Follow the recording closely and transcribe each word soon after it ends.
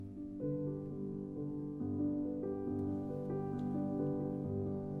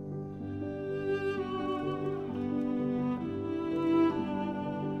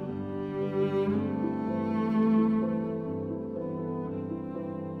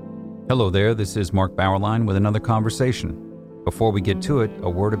Hello there, this is Mark Bauerlein with another conversation. Before we get to it, a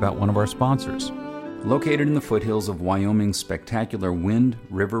word about one of our sponsors. Located in the foothills of Wyoming's spectacular Wind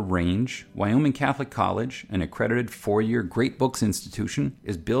River Range, Wyoming Catholic College, an accredited 4-year Great Books institution,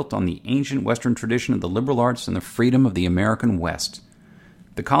 is built on the ancient Western tradition of the liberal arts and the freedom of the American West.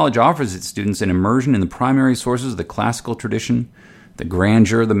 The college offers its students an immersion in the primary sources of the classical tradition, the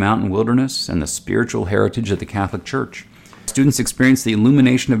grandeur of the mountain wilderness, and the spiritual heritage of the Catholic Church. Students experience the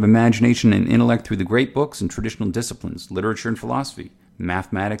illumination of imagination and intellect through the great books and traditional disciplines, literature and philosophy,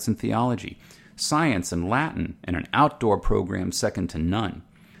 mathematics and theology, science and Latin, and an outdoor program second to none.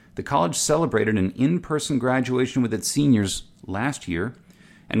 The college celebrated an in-person graduation with its seniors last year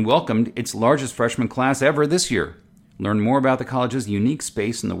and welcomed its largest freshman class ever this year. Learn more about the college's unique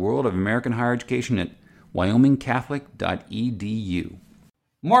space in the world of American higher education at wyomingcatholic.edu.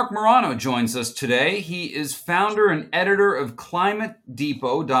 Marc Morano joins us today. He is founder and editor of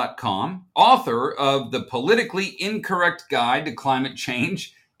ClimateDepot.com, author of The Politically Incorrect Guide to Climate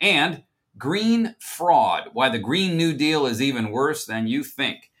Change, and Green Fraud, Why the Green New Deal is Even Worse Than You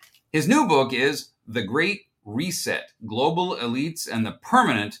Think. His new book is The Great Reset, Global Elites and the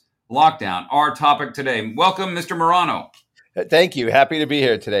Permanent Lockdown, our topic today. Welcome, Mr. Morano. Thank you. Happy to be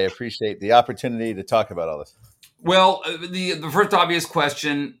here today. Appreciate the opportunity to talk about all this. Well, the first obvious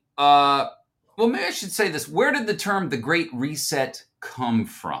question, maybe I should say this. Where did the term the Great Reset come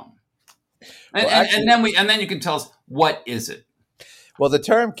from? And then you can tell us, what is it? Well, the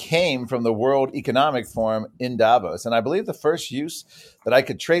term came from the World Economic Forum in Davos, and I believe the first use that I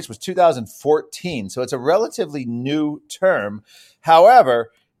could trace was 2014. So it's a relatively new term. However,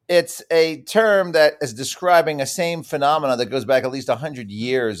 it's a term that is describing a same phenomenon that goes back at least 100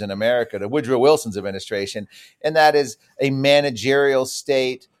 years in America to Woodrow Wilson's administration, and that is a managerial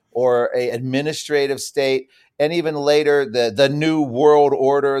state or an administrative state, and even later the New World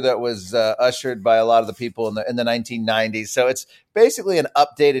Order that was ushered by a lot of the people in the 1990s. So it's basically an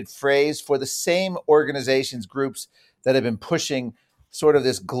updated phrase for the same organizations, groups that have been pushing sort of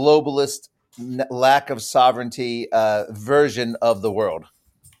this globalist lack of sovereignty version of the world.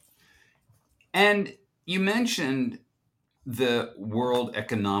 And you mentioned the World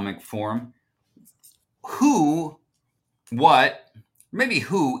Economic Forum. Who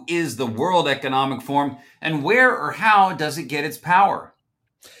is the World Economic Forum, and where or how does it get its power?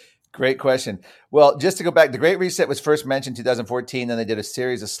 Great question. Well, just to go back, the Great Reset was first mentioned in 2014. Then they did a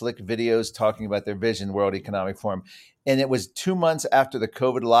series of slick videos talking about their vision, World Economic Forum. And it was 2 months after the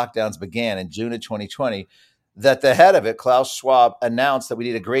COVID lockdowns began in June of 2020 that the head of it, Klaus Schwab, announced that we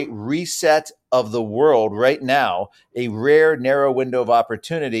need a great reset of the world right now, a rare, narrow window of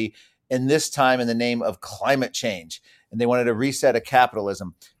opportunity, and this time in the name of climate change. And they wanted a reset of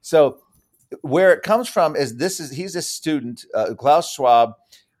capitalism. So where it comes from is he's a student. Klaus Schwab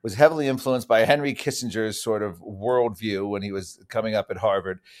was heavily influenced by Henry Kissinger's sort of worldview when he was coming up at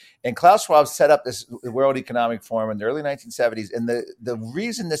Harvard. And Klaus Schwab set up this World Economic Forum in the early 1970s. And the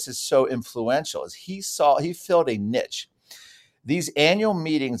reason this is so influential is he filled a niche. These annual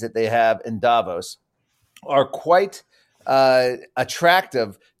meetings that they have in Davos are quite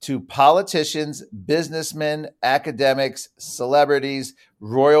attractive to politicians, businessmen, academics, celebrities,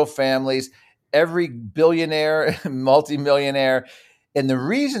 royal families, every billionaire, multimillionaire. And the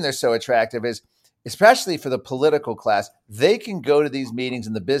reason they're so attractive is, especially for the political class, they can go to these meetings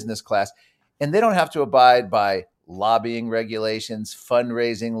in the business class and they don't have to abide by lobbying regulations,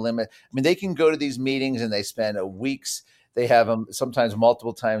 fundraising limit. I mean, they can go to these meetings and they spend weeks. They have them sometimes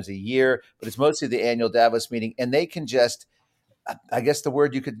multiple times a year, but it's mostly the annual Davos meeting. And they can just, I guess the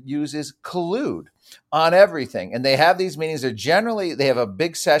word you could use is collude on everything. And they have these meetings. They have a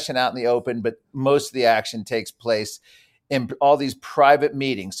big session out in the open, but most of the action takes place in all these private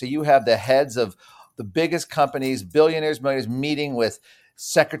meetings. So you have the heads of the biggest companies, billionaires, millionaires, meeting with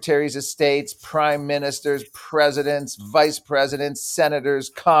secretaries of states, prime ministers, presidents, vice presidents, senators,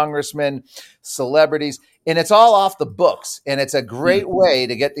 congressmen, celebrities. And it's all off the books. And it's a great way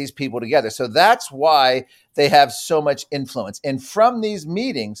to get these people together. So that's why they have so much influence. And from these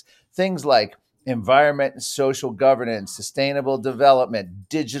meetings, things like environment and social governance, sustainable development,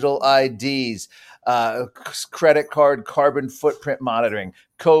 digital IDs, credit card carbon footprint monitoring,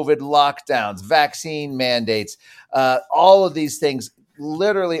 COVID lockdowns, vaccine mandates, all of these things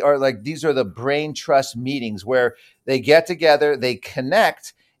literally are like, these are the brain trust meetings where they get together, they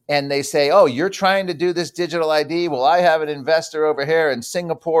connect, and they say, oh, you're trying to do this digital ID. Well, I have an investor over here in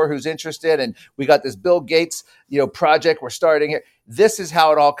Singapore who's interested, and we got this Bill Gates, project we're starting here. This is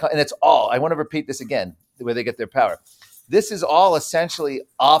how it all comes. And it's all, I want to repeat this again, where they get their power. This is all essentially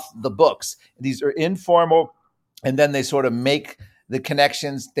off the books. These are informal, and then they sort of make the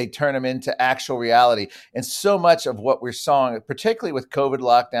connections, they turn them into actual reality. And so much of what we're seeing, particularly with COVID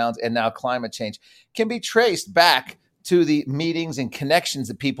lockdowns and now climate change, can be traced back to the meetings and connections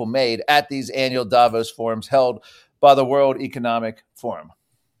that people made at these annual Davos forums held by the World Economic Forum.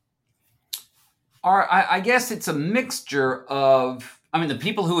 I guess it's a mixture of, the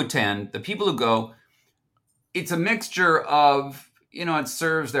people who attend, the people who go, it's a mixture of, it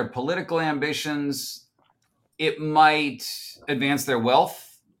serves their political ambitions. It might advance their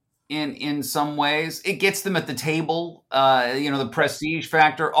wealth in some ways. It gets them at the table, the prestige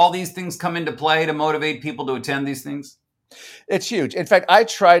factor. All these things come into play to motivate people to attend these things. It's huge. In fact, I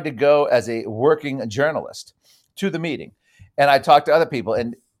tried to go as a working journalist to the meeting, and I talked to other people,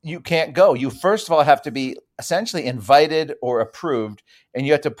 and you can't go. You first of all have to be essentially invited or approved, and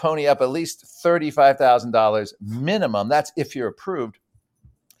you have to pony up at least $35,000 minimum. That's if you're approved.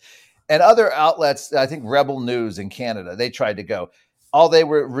 And other outlets, I think Rebel News in Canada, they tried to go. All they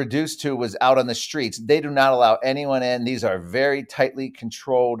were reduced to was out on the streets. They do not allow anyone in. These are very tightly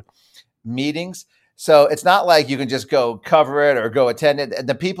controlled meetings. So it's not like you can just go cover it or go attend it.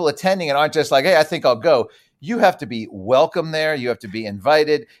 The people attending it aren't just like, hey, I think I'll go. You have to be welcome there. You have to be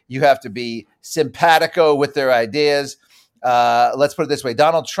invited. You have to be simpatico with their ideas. Let's put it this way.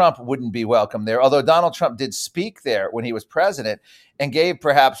 Donald Trump wouldn't be welcome there, although Donald Trump did speak there when he was president and gave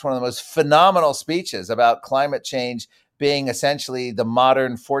perhaps one of the most phenomenal speeches about climate change being essentially the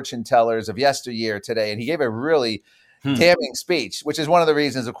modern fortune tellers of yesteryear today. And he gave a really damning speech, which is one of the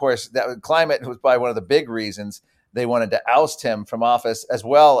reasons, of course, that climate was probably one of the big reasons they wanted to oust him from office, as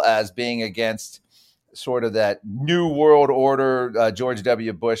well as being against sort of that new world order, George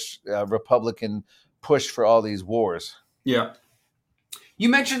W. Bush, Republican push for all these wars. Yeah. You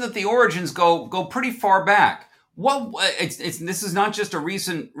mentioned that the origins go pretty far back. This is not just a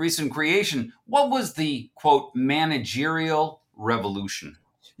recent creation. What was the, quote, managerial revolution?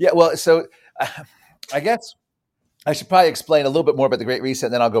 Yeah, well, so I guess I should probably explain a little bit more about the Great Reset,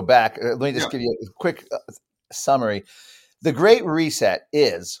 and then I'll go back. Let me just give you a quick summary. The Great Reset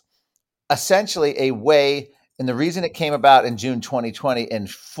is essentially a way, and the reason it came about in June 2020 in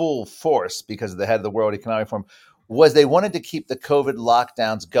full force because of the head of the World Economic Forum was they wanted to keep the COVID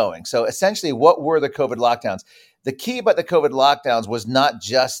lockdowns going. So essentially, what were the COVID lockdowns? The key about the COVID lockdowns was not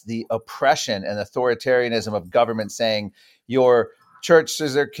just the oppression and authoritarianism of government saying your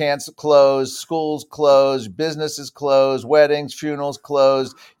churches are closed, schools closed, businesses closed, weddings, funerals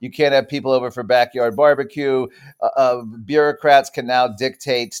closed. You can't have people over for backyard barbecue. Bureaucrats can now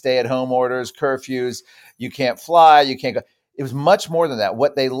dictate stay-at-home orders, curfews. You can't fly. You can't go. It was much more than that.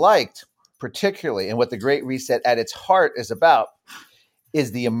 What they liked, particularly, and what the Great Reset at its heart is about,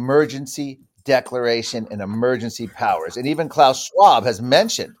 is the emergency declaration and emergency powers. And even Klaus Schwab has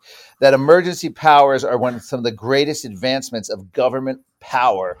mentioned that emergency powers are some of the greatest advancements of government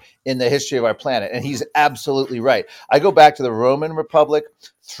power in the history of our planet. And he's absolutely right. I go back to the Roman Republic,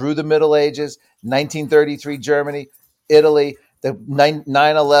 through the Middle Ages, 1933 Germany, Italy, the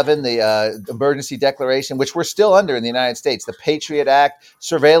 9/11, the emergency declaration, which we're still under in the United States, the Patriot Act,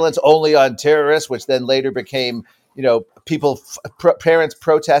 surveillance only on terrorists, which then later became parents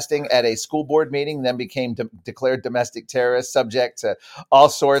protesting at a school board meeting, then became declared domestic terrorists, subject to all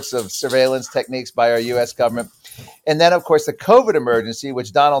sorts of surveillance techniques by our U.S. government. And then, of course, the COVID emergency,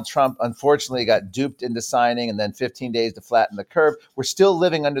 which Donald Trump unfortunately got duped into signing, and then 15 days to flatten the curve. We're still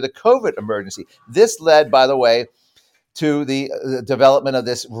living under the COVID emergency. This led, by the way, to the development of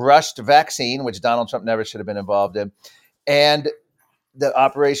this rushed vaccine, which Donald Trump never should have been involved in, and the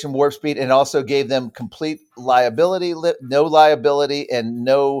Operation Warp Speed, and also gave them complete liability, no liability, and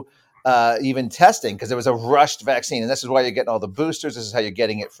no even testing, because there was a rushed vaccine. And this is why you're getting all the boosters. This is how you're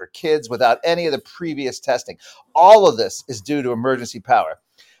getting it for kids without any of the previous testing. All of this is due to emergency power.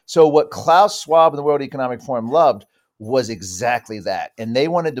 So what Klaus Schwab and the World Economic Forum loved was exactly that. And they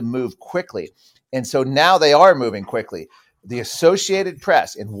wanted to move quickly. And so now they are moving quickly. The Associated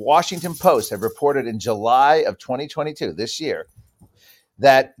Press and Washington Post have reported in July of 2022, this year,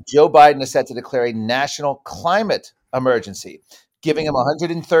 that Joe Biden is set to declare a national climate emergency, giving him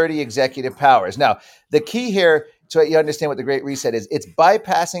 130 executive powers. Now, the key here, so you understand what the Great Reset is, it's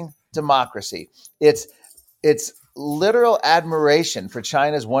bypassing democracy. It's literal admiration for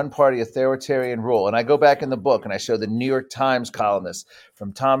China's one-party authoritarian rule. And I go back in the book and I show the New York Times columnists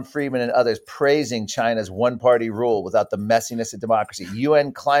from Tom Friedman and others praising China's one-party rule without the messiness of democracy.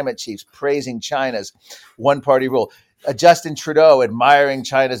 UN climate chiefs praising China's one-party rule. Justin Trudeau admiring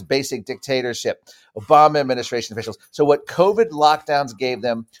China's basic dictatorship, Obama administration officials. So what COVID lockdowns gave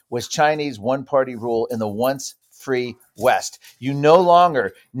them was Chinese one-party rule in the once free West. You no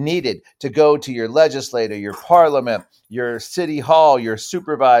longer needed to go to your legislator, your parliament, your city hall, your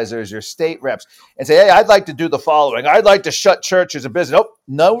supervisors, your state reps, and say, hey, I'd like to do the following. I'd like to shut churches and business. Nope,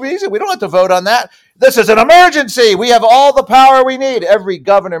 no reason. We don't have to vote on that. This is an emergency. We have all the power we need. Every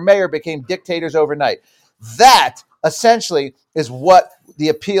governor, mayor became dictators overnight. That essentially is what the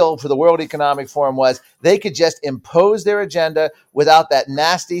appeal for the World Economic Forum was. They could just impose their agenda without that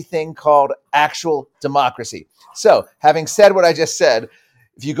nasty thing called actual democracy. So, having said what I just said,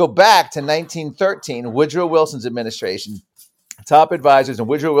 if you go back to 1913, Woodrow Wilson's administration, top advisors, and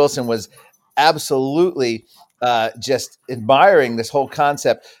Woodrow Wilson was absolutely just admiring this whole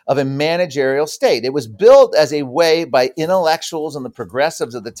concept of a managerial state. It was built as a way by intellectuals and the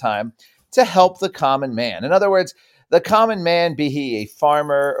progressives of the time to help the common man. In other words, the common man, be he a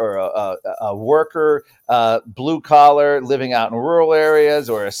farmer or a worker, blue collar, living out in rural areas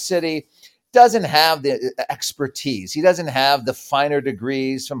or a city, doesn't have the expertise. He doesn't have the finer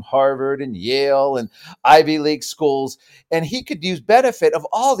degrees from Harvard and Yale and Ivy League schools. And he could use benefit of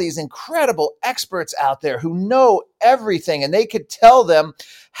all these incredible experts out there who know everything, and they could tell them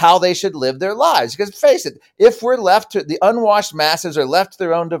how they should live their lives. Because face it, if we're left to the unwashed masses are left to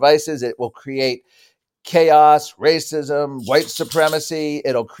their own devices, it will create chaos, racism, white supremacy.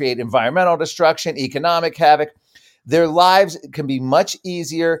 It'll create environmental destruction, economic havoc. Their lives can be much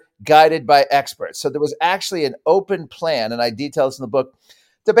easier guided by experts. So there was actually an open plan, and I detail this in the book,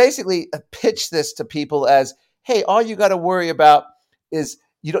 to basically pitch this to people as, hey, all you got to worry about is,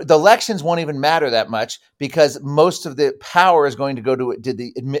 the elections won't even matter that much because most of the power is going to go to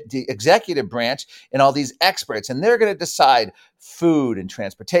the executive branch and all these experts, and they're going to decide food and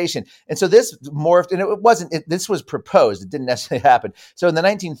transportation. And so this morphed, and this was proposed. It didn't necessarily happen. So in the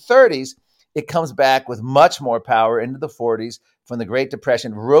 1930s, it comes back with much more power into the 40s from the Great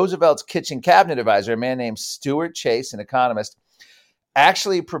Depression. Roosevelt's kitchen cabinet advisor, a man named Stuart Chase, an economist,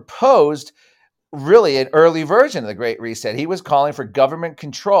 actually proposed really an early version of the Great Reset. He was calling for government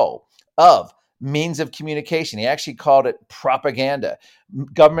control of means of communication. He actually called it propaganda,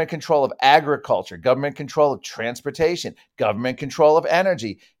 government control of agriculture, government control of transportation, government control of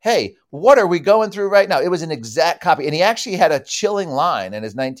energy. Hey, what are we going through right now? It was an exact copy. And he actually had a chilling line in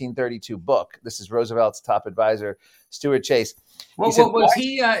his 1932 book. This is Roosevelt's top advisor, Stuart Chase. Is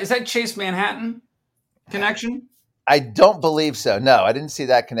that Chase Manhattan connection? I don't believe so. No, I didn't see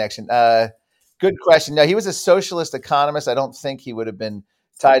that connection. Good question. No, he was a socialist economist. I don't think he would have been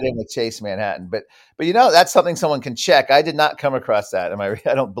tied in with Chase Manhattan, but that's something someone can check. I did not come across that.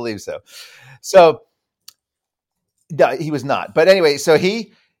 I don't believe so. So no, he was not. But anyway, so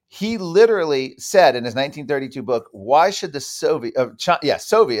he literally said in his 1932 book, why should the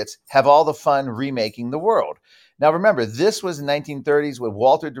Soviets have all the fun remaking the world? Now, remember, this was in the 1930s with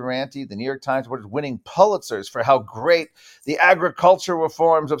Walter Duranty, the New York Times, was winning Pulitzers for how great the agricultural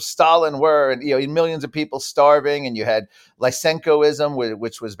reforms of Stalin were, and millions of people starving, and you had Lysenkoism,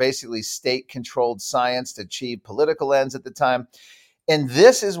 which was basically state-controlled science to achieve political ends at the time. And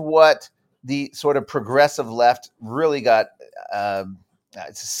this is what the sort of progressive left really got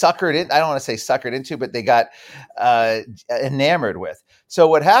suckered in. I don't want to say suckered into, but they got enamored with. So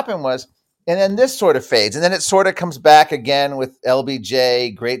what happened was, and then this sort of fades, and then it sort of comes back again with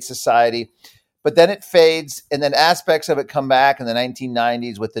LBJ, Great Society, but then it fades, and then aspects of it come back in the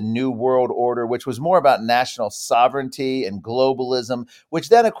 1990s with the New World Order, which was more about national sovereignty and globalism, which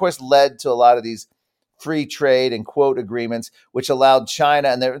then, of course, led to a lot of these free trade and quote agreements, which allowed China,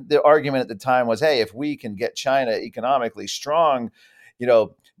 and their argument at the time was, hey, if we can get China economically strong,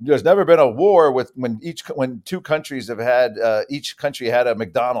 there's never been a war when two countries have had each country had a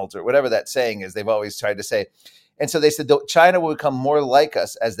McDonald's or whatever that saying is. They've always tried to say, and so they said China will become more like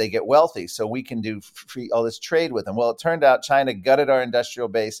us as they get wealthy, so we can do all this trade with them. Well, it turned out China gutted our industrial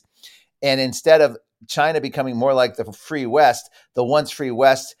base, and instead of China becoming more like the free West, the once free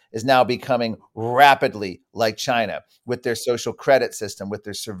West is now becoming rapidly like China with their social credit system, with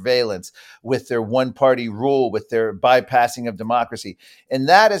their surveillance, with their one-party rule, with their bypassing of democracy. And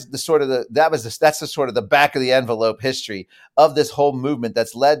that is that's the sort of the back of the envelope history of this whole movement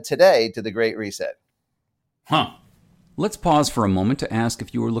that's led today to the Great Reset. Let's pause for a moment to ask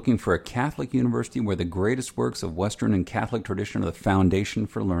if you were looking for a Catholic university where the greatest works of Western and Catholic tradition are the foundation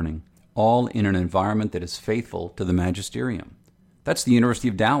for learning, all in an environment that is faithful to the magisterium. That's the University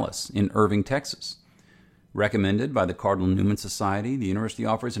of Dallas in Irving, Texas. Recommended by the Cardinal Newman Society, the university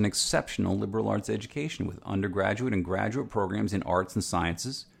offers an exceptional liberal arts education with undergraduate and graduate programs in arts and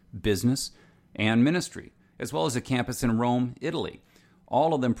sciences, business, and ministry, as well as a campus in Rome, Italy,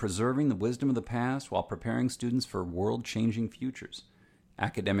 all of them preserving the wisdom of the past while preparing students for world-changing futures.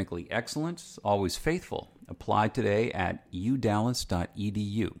 Academically excellent, always faithful, Apply today at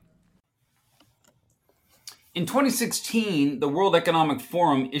udallas.edu. In 2016, the World Economic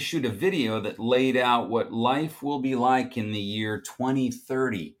Forum issued a video that laid out what life will be like in the year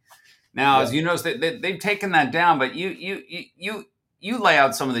 2030. Now, as you notice, they've taken that down, but you lay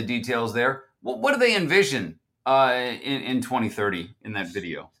out some of the details there. What do they envision in 2030 in that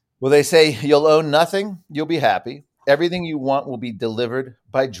video? Well, they say you'll own nothing, you'll be happy. Everything you want will be delivered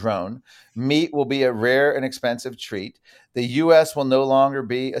by drone. Meat will be a rare and expensive treat. The U.S. will no longer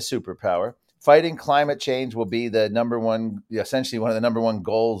be a superpower. Fighting climate change will be the number one, essentially one of the number one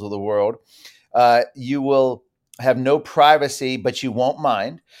goals of the world. You will have no privacy, but you won't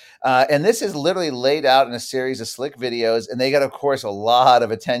mind. And this is literally laid out in a series of slick videos, and they got, of course, a lot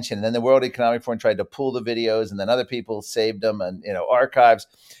of attention. And then the World Economic Forum tried to pull the videos, and then other people saved them and archives.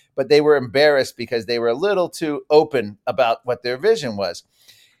 But they were embarrassed because they were a little too open about what their vision was.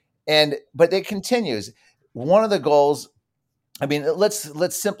 But it continues. One of the goals, I mean, let's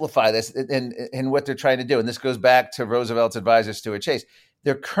simplify this and what they're trying to do. And this goes back to Roosevelt's advisor, Stuart Chase.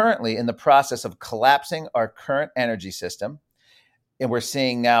 They're currently in the process of collapsing our current energy system. And we're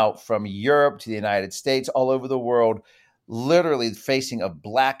seeing now from Europe to the United States, all over the world, literally facing of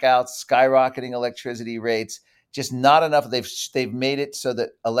blackouts, skyrocketing electricity rates, just not enough. They've made it so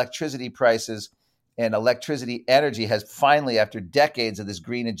that electricity prices and electricity energy has finally, after decades of this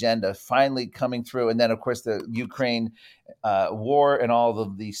green agenda, finally coming through. And then, of course, the Ukraine war and all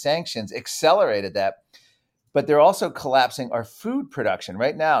of the sanctions accelerated that. But they're also collapsing our food production.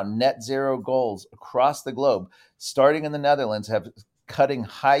 Right now, net zero goals across the globe, starting in the Netherlands, have cutting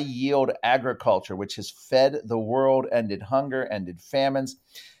high yield agriculture, which has fed the world, ended hunger, ended famines.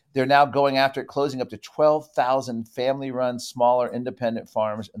 They're now going after it, closing up to 12,000 family-run, smaller, independent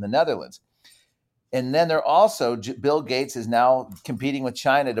farms in the Netherlands. And then they're also, Bill Gates is now competing with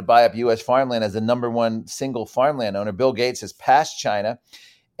China to buy up U.S. farmland as the number one single farmland owner. Bill Gates has passed China,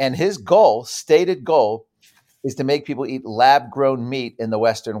 and his goal, stated goal, is to make people eat lab-grown meat in the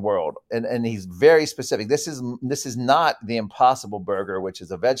Western world. And he's very specific. This is not the Impossible Burger, which is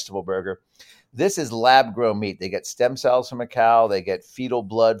a vegetable burger. This is lab-grown meat. They get stem cells from a cow. They get fetal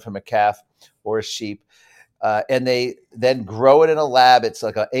blood from a calf or a sheep. And they then grow it in a lab. It's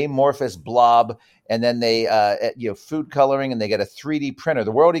like an amorphous blob. And then they, food coloring, and they get a 3D printer.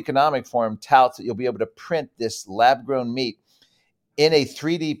 The World Economic Forum touts that you'll be able to print this lab-grown meat in a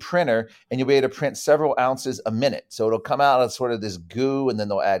 3D printer, and you'll be able to print several ounces a minute. So it'll come out as sort of this goo, and then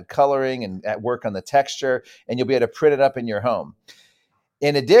they'll add coloring and work on the texture, and you'll be able to print it up in your home.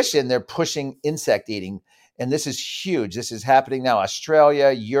 In addition, they're pushing insect eating, and this is huge. This is happening now.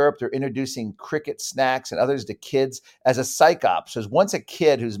 Australia, Europe, they're introducing cricket snacks and others to kids as a psych op. So once a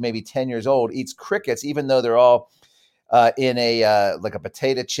kid who's maybe 10 years old eats crickets, even though they're all in like a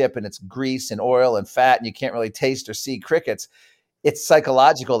potato chip, and it's grease and oil and fat, and you can't really taste or see crickets, it's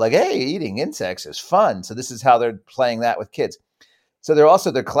psychological, like, hey, eating insects is fun. So this is how they're playing that with kids. So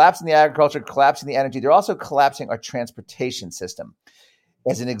they're collapsing the agriculture, collapsing the energy. They're also collapsing our transportation system.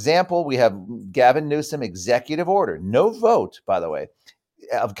 As an example, we have Gavin Newsom executive order, no vote, by the way,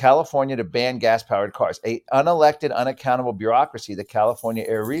 of California to ban gas-powered cars. A unelected, unaccountable bureaucracy, the California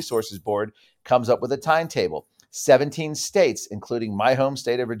Air Resources Board, comes up with a timetable. 17 states, including my home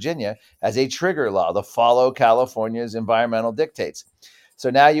state of Virginia, has a trigger law to follow California's environmental dictates. So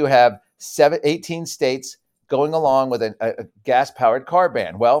now you have 18 states going along with a gas-powered car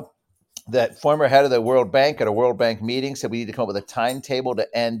ban. Well, the former head of the World Bank at a World Bank meeting said we need to come up with a timetable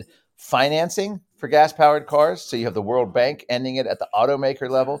to end financing for gas-powered cars. So you have the World Bank ending it at the automaker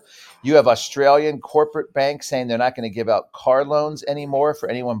level. You have Australian corporate banks saying they're not going to give out car loans anymore for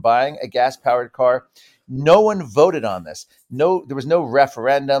anyone buying a gas-powered car. No one voted on this. There was no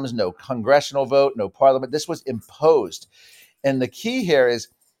referendums, no congressional vote, no parliament. This was imposed. And the key here is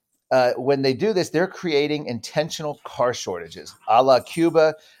when they do this, they're creating intentional car shortages, a la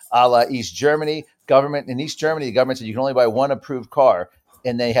Cuba, a la East Germany. In East Germany, the government said you can only buy one approved car.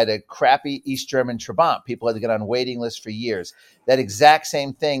 And they had a crappy East German Trabant. People had to get on waiting lists for years. That exact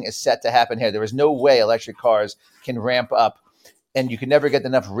same thing is set to happen here. There is no way electric cars can ramp up, and you can never get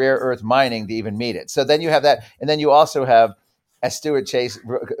enough rare earth mining to even meet it. So then you have that. And then you also have, as Stuart Chase,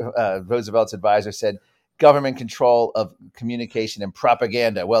 Roosevelt's advisor, said, government control of communication and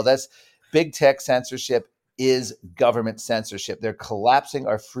propaganda. Well, that's big tech censorship is government censorship. They're collapsing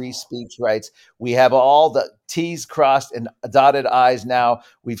our free speech rights. We have all the T's crossed and dotted I's now.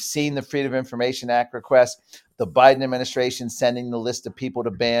 We've seen the Freedom of Information Act request. the Biden administration sending the list of people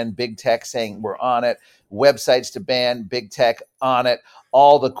to ban, big tech saying we're on it, websites to ban, big tech on it,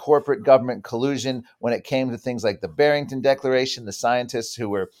 all the corporate government collusion when it came to things like the Barrington Declaration, the scientists who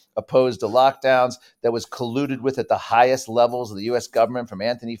were opposed to lockdowns that was colluded with at the highest levels of the U.S. government, from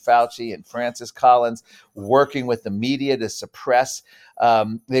Anthony Fauci and Francis Collins, working with the media to suppress.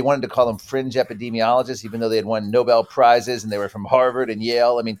 They wanted to call them fringe epidemiologists, even though they had won Nobel Prizes and they were from Harvard and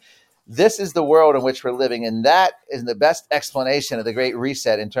Yale. I mean, this is the world in which we're living. And that is the best explanation of the Great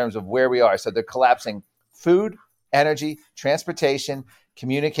Reset in terms of where we are. So they're collapsing food, energy, transportation,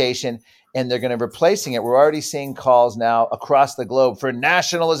 communication, and they're going to replacing it. We're already seeing calls now across the globe for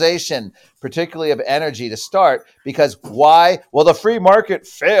nationalization, particularly of energy, to start. Because why? Well, the free market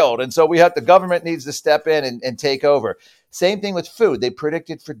failed. And so the government needs to step in and take over. Same thing with food. They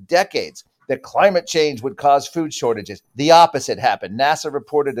predicted for decades that climate change would cause food shortages. The opposite happened. NASA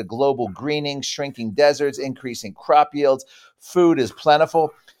reported a global greening, shrinking deserts, increasing crop yields. Food is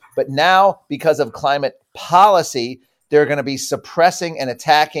plentiful. But now, because of climate policy, they're going to be suppressing and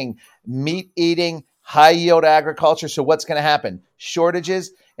attacking meat eating, high yield agriculture. So what's going to happen?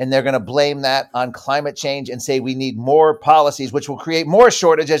 Shortages. And they're going to blame that on climate change and say we need more policies, which will create more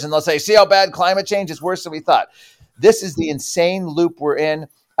shortages. And they'll say, see how bad climate change is, worse than we thought. This is the insane loop we're in.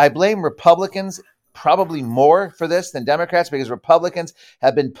 I blame Republicans probably more for this than Democrats, because Republicans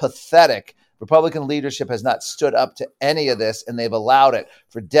have been pathetic. Republican leadership has not stood up to any of this, and they've allowed it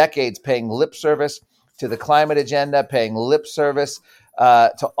for decades, paying lip service to the climate agenda, paying lip service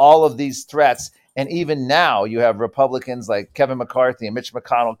to all of these threats. And even now you have Republicans like Kevin McCarthy and Mitch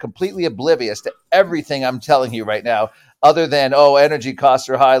McConnell completely oblivious to everything I'm telling you right now, other than, energy costs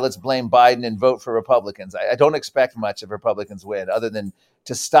are high, let's blame Biden and vote for Republicans. I don't expect much if Republicans win, other than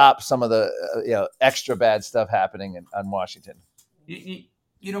to stop some of the extra bad stuff happening on Washington.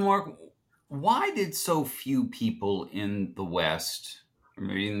 Mark, why did so few people in the West, or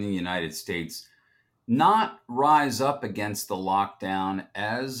maybe in the United States, not rise up against the lockdown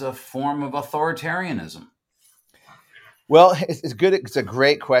as a form of authoritarianism? Well, it's good. It's a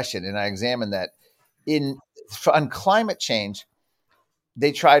great question, and I examined that. On climate change,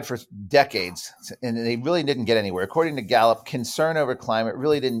 they tried for decades, and they really didn't get anywhere. According to Gallup, concern over climate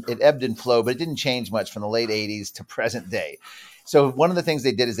really didn't. It ebbed and flowed, but it didn't change much from the late '80s to present day. So one of the things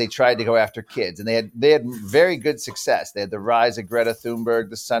they did is they tried to go after kids, and they had very good success. They had the rise of Greta Thunberg,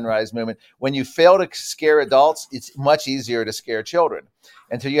 the Sunrise Movement. When you fail to scare adults, it's much easier to scare children.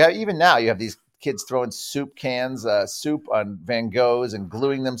 And so you have these kids throwing soup cans, soup on Van Goghs, and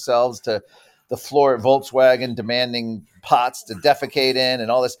gluing themselves to the floor at Volkswagen, demanding pots to defecate in,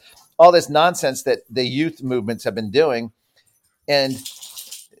 and all this nonsense that the youth movements have been doing. And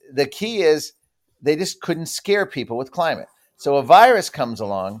the key is they just couldn't scare people with climate. So a virus comes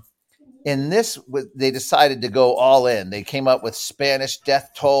along, and they decided to go all in. They came up with Spanish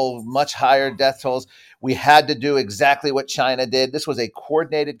death toll, much higher death tolls. We had to do exactly what China did. This was a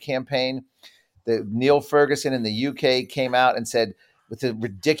coordinated campaign. Neil Ferguson in the UK came out and said, with a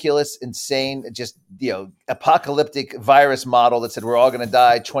ridiculous, insane, apocalyptic virus model that said we're all going to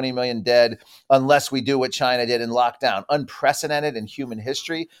die, 20 million dead, unless we do what China did and lock down. Unprecedented in human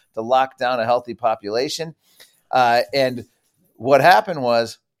history to lock down a healthy population. And what happened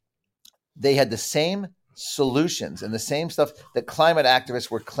was they had the same solutions and the same stuff that climate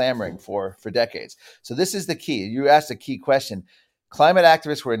activists were clamoring for decades. So this is the key. You asked a key question. Climate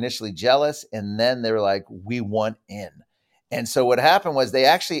activists were initially jealous, and then they were like, we want in. And so what happened was they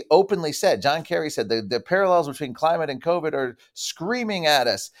actually openly said, John Kerry said, the parallels between climate and COVID are screaming at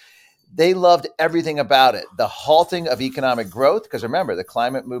us. They loved everything about it. The halting of economic growth, because remember, the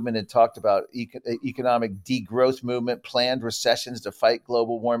climate movement had talked about economic degrowth movement, planned recessions to fight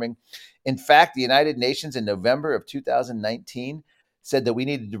global warming. In fact, the United Nations in November of 2019 said that we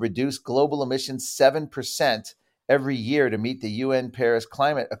needed to reduce global emissions 7% every year to meet the UN Paris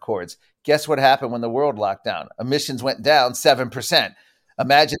Climate Accords. Guess what happened when the world locked down? Emissions went down 7%.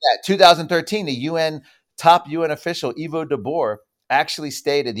 Imagine that. 2013, the top UN official, Ivo de Boer, actually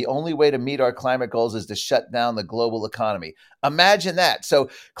stated the only way to meet our climate goals is to shut down the global economy. Imagine that. So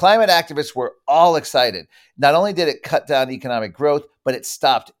climate activists were all excited. Not only did it cut down economic growth, but it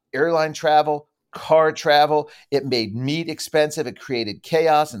stopped airline travel, car travel. It made meat expensive. It created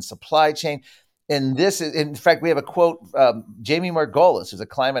chaos in supply chain. And this is, in fact, we have a quote, Jamie Margolis, who's a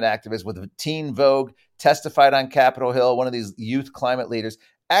climate activist with Teen Vogue, testified on Capitol Hill, one of these youth climate leaders,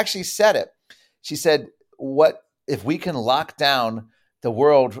 actually said it. She said, what if we can lock down the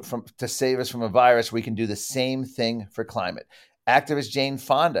world to save us from a virus, we can do the same thing for climate. Activist Jane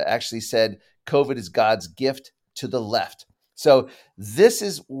Fonda actually said, COVID is God's gift to the left. So this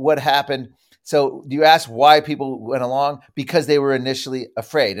is what happened. So you ask why people went along? Because they were initially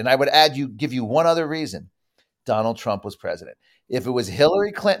afraid. And I would give you one other reason. Donald Trump was president. If it was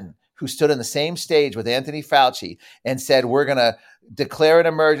Hillary Clinton who stood on the same stage with Anthony Fauci and said, we're going to declare an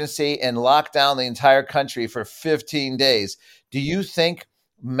emergency and lock down the entire country for 15 days, do you think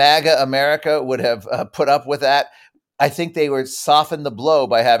MAGA America would have put up with that? I think they were softened the blow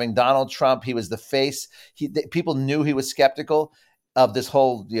by having Donald Trump. He was the face. People knew he was skeptical of this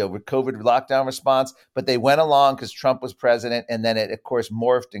whole COVID lockdown response, but they went along because Trump was president, and then it, of course,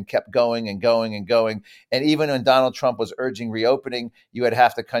 morphed and kept going and going and going. And even when Donald Trump was urging reopening, you had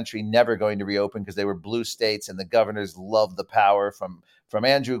half the country never going to reopen because they were blue states, and the governors loved the power from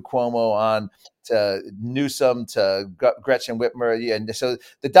Andrew Cuomo on to Newsom to Gretchen Whitmer. And so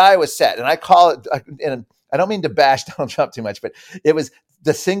the die was set. And I call it, and I don't mean to bash Donald Trump too much, but it was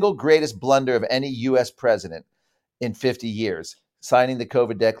the single greatest blunder of any U.S. president in 50 years. Signing the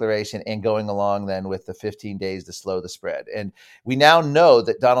COVID declaration and going along then with the 15 days to slow the spread. And we now know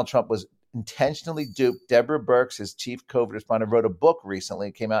that Donald Trump was intentionally duped. Deborah Birx, his chief COVID responder, wrote a book recently,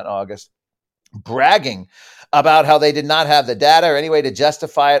 it came out in August, bragging about how they did not have the data or any way to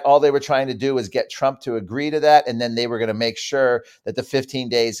justify it. All they were trying to do was get Trump to agree to that. And then they were going to make sure that the 15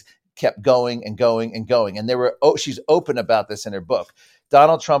 days kept going and going and going. And she's open about this in her book.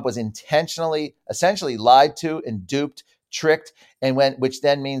 Donald Trump was essentially lied to and duped, tricked, which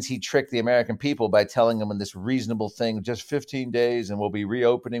then means he tricked the American people by telling them in this reasonable thing, just 15 days and we'll be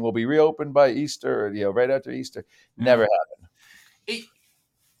reopened by Easter, right after Easter. Never happened.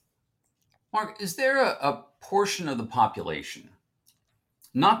 Mark, is there a portion of the population,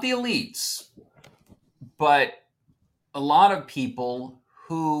 not the elites, but a lot of people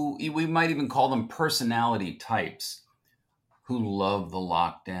who we might even call them personality types, who love the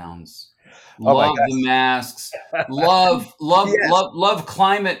lockdowns, love the masks, love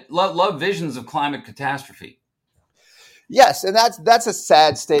climate, love visions of climate catastrophe? Yes, and that's a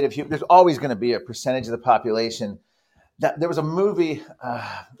sad state of human. There's always going to be a percentage of the population. There was a movie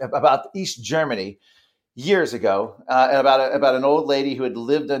about East Germany years ago, about an old lady who had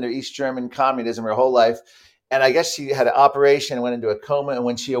lived under East German communism her whole life. And I guess she had an operation and went into a coma. And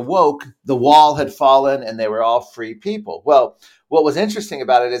when she awoke, the wall had fallen and they were all free people. Well, what was interesting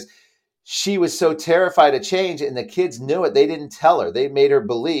about it is she was so terrified of change, and the kids knew it. They didn't tell her. They made her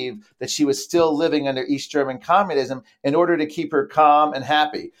believe that she was still living under East German communism in order to keep her calm and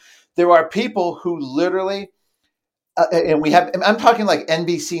happy. There are people who literally, I'm talking like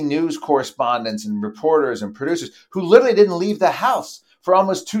NBC News correspondents and reporters and producers who literally didn't leave the house for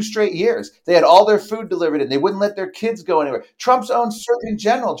almost 2 straight years. They had all their food delivered and they wouldn't let their kids go anywhere. Trump's own Surgeon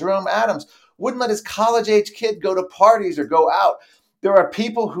General, Jerome Adams, wouldn't let his college-age kid go to parties or go out. There are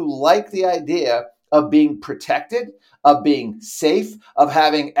people who like the idea of being protected, of being safe, of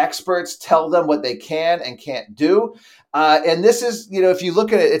having experts tell them what they can and can't do. And this is, if you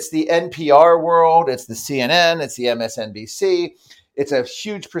look at it, it's the NPR world, it's the CNN, it's the MSNBC. It's a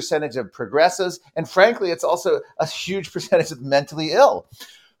huge percentage of progressives. And frankly, it's also a huge percentage of mentally ill.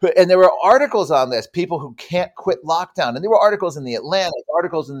 And there were articles on this, people who can't quit lockdown. And there were articles in the Atlantic,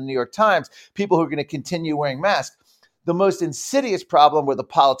 articles in the New York Times, people who are going to continue wearing masks. The most insidious problem were the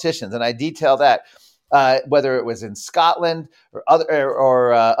politicians. And I detail that, whether it was in Scotland or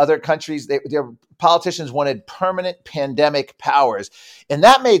other countries, their politicians wanted permanent pandemic powers. And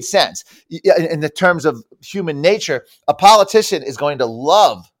that made sense. In the terms of human nature, a politician is going to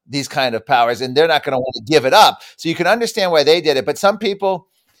love these kind of powers and they're not going to want to give it up. So you can understand why they did it. But some people,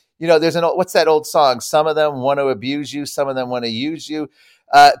 there's what's that old song? Some of them want to abuse you. Some of them want to use you.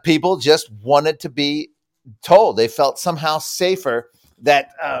 People just wanted to be told. They felt somehow safer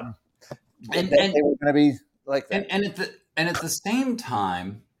that they were going to be like that. And at the same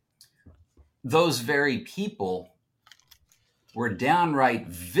time, those very people were downright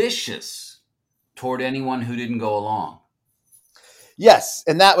vicious toward anyone who didn't go along. Yes,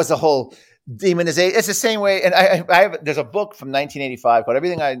 and that was the whole demonization. It's the same way. And there's a book from 1985 called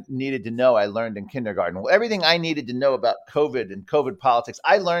 "Everything I Needed to Know I Learned in Kindergarten." Well, everything I needed to know about COVID and COVID politics,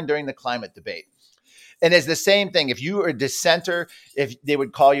 I learned during the climate debate. And it's the same thing. If you were a dissenter, if they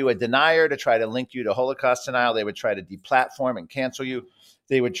would call you a denier to try to link you to Holocaust denial, they would try to deplatform and cancel you.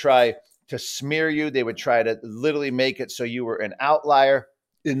 They would try to smear you. They would try to literally make it so you were an outlier.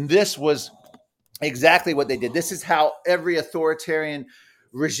 And this was exactly what they did. This is how every authoritarian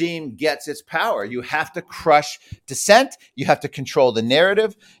regime gets its power. You have to crush dissent. You have to control the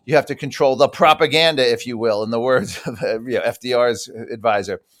narrative. You have to control the propaganda, if you will, in the words of FDR's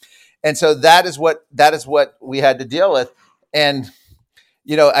advisor. And so that is what we had to deal with. And,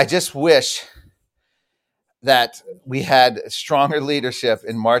 I just wish that we had stronger leadership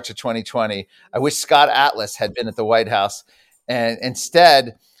in March of 2020. I wish Scott Atlas had been at the White House. And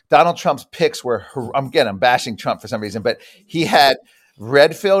instead, Donald Trump's picks were, I'm bashing Trump for some reason, but he had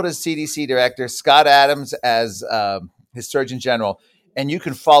Redfield as CDC director, Scott Adams as his Surgeon General, and you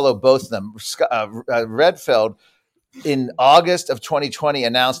can follow both of them. Redfield, in August of 2020,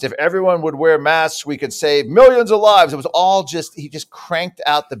 announced if everyone would wear masks, we could save millions of lives. It was all he just cranked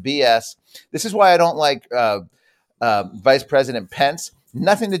out the BS. This is why I don't like Vice President Pence.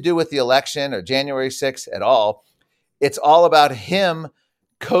 Nothing to do with the election or January 6th at all. It's all about him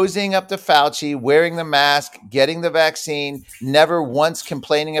cozying up to Fauci, wearing the mask, getting the vaccine, never once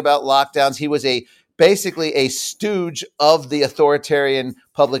complaining about lockdowns. He was basically a stooge of the authoritarian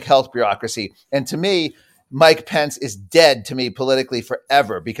public health bureaucracy. And to me, Mike Pence is dead to me politically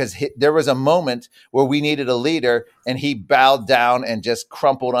forever, because there was a moment where we needed a leader and he bowed down and just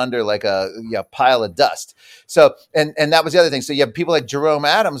crumpled under like a pile of dust. So, and that was the other thing. So you have people like Jerome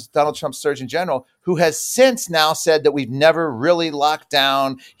Adams, Donald Trump's Surgeon General, who has since now said that we've never really locked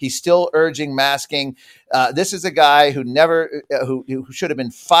down. He's still urging masking. This is a guy who who should have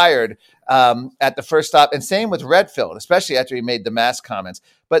been fired at the first stop. And same with Redfield, especially after he made the mask comments.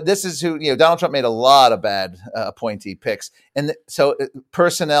 But this is who, Donald Trump made a lot of bad appointee picks. And so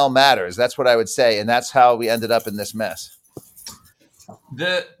personnel matters. That's what I would say. And that's how we ended up in this mess.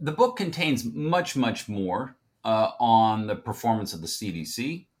 The book contains much, much more on the performance of the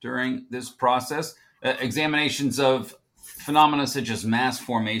CDC during this process. Examinations of phenomena such as mass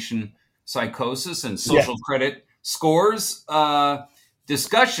formation psychosis and social credit scores,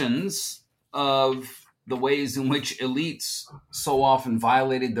 discussions of the ways in which elites so often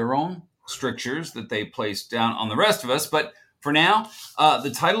violated their own strictures that they placed down on the rest of us. But for now,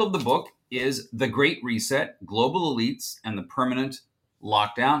 the title of the book is The Great Reset, Global Elites and the Permanent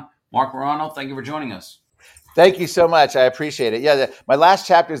Lockdown. Marc Morano, thank you for joining us. Thank you so much. I appreciate it. Yeah, my last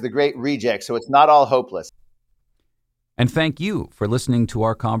chapter is The Great Reject, so it's not all hopeless. And thank you for listening to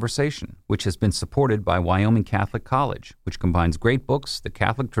our conversation, which has been supported by Wyoming Catholic College, which combines great books, the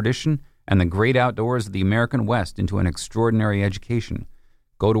Catholic tradition, and the great outdoors of the American West into an extraordinary education.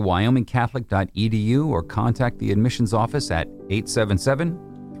 Go to wyomingcatholic.edu or contact the admissions office at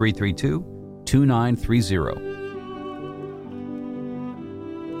 877-332-2930.